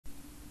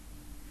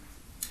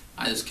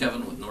Hi, this is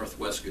Kevin with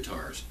Northwest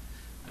Guitars.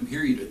 I'm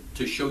here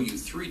to show you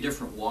three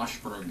different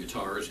Washburn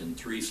guitars in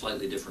three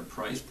slightly different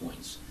price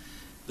points.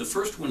 The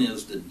first one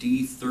is the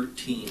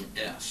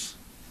D13S.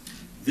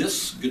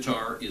 This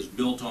guitar is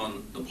built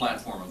on the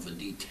platform of a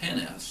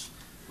D10S,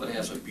 but it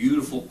has a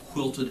beautiful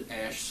quilted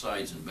ash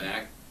sides and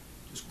back,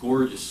 just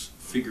gorgeous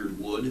figured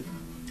wood,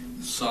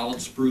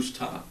 solid spruce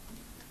top,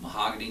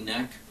 mahogany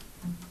neck,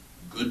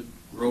 good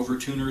Grover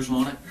tuners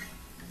on it,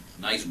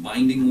 nice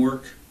binding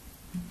work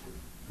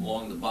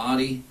along the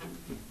body,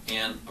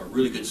 and a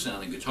really good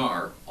sounding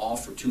guitar, all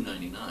for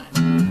 $299.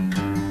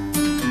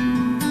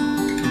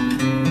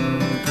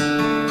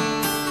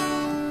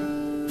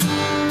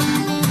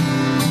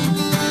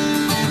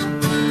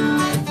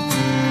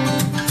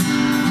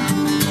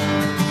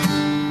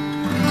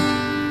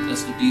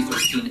 That's the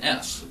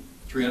D13S,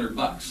 300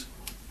 bucks.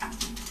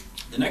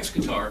 The next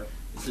guitar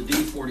is the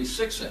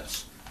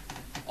D46S,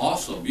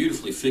 also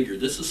beautifully figured.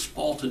 This is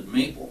spalted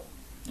maple,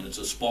 and it's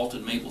a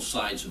spalted maple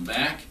sides and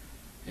back.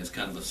 It has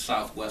kind of a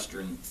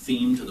southwestern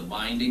theme to the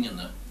binding and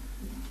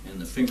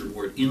the fingered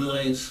word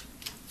inlays.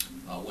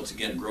 Once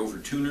again, Grover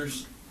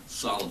tuners,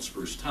 solid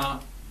spruce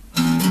top.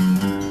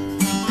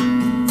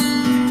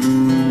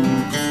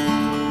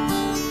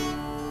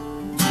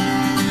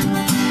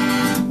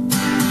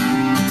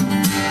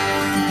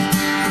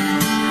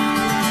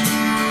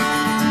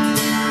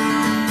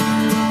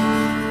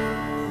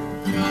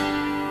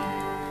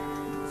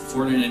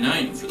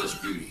 $499 for this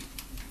beauty.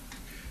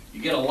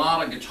 You get a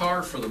lot of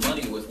guitar for the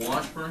money with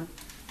Washburn.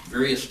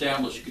 Very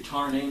established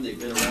guitar name. They've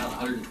been around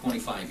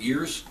 125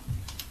 years.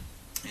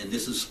 And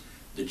this is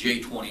the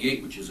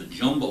J28, which is a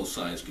jumbo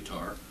size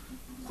guitar.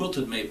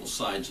 Quilted maple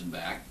sides and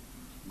back.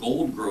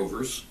 Gold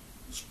Grovers.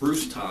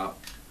 Spruce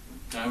top.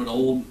 Kind of an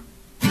old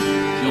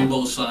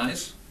jumbo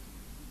size.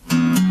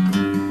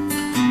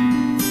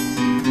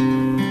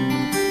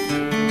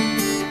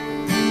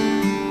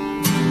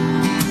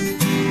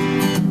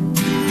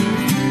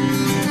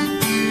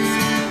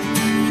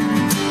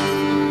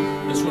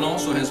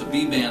 Also has a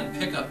B-band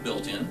pickup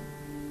built in,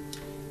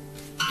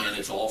 and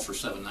it's all for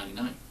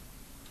 $799.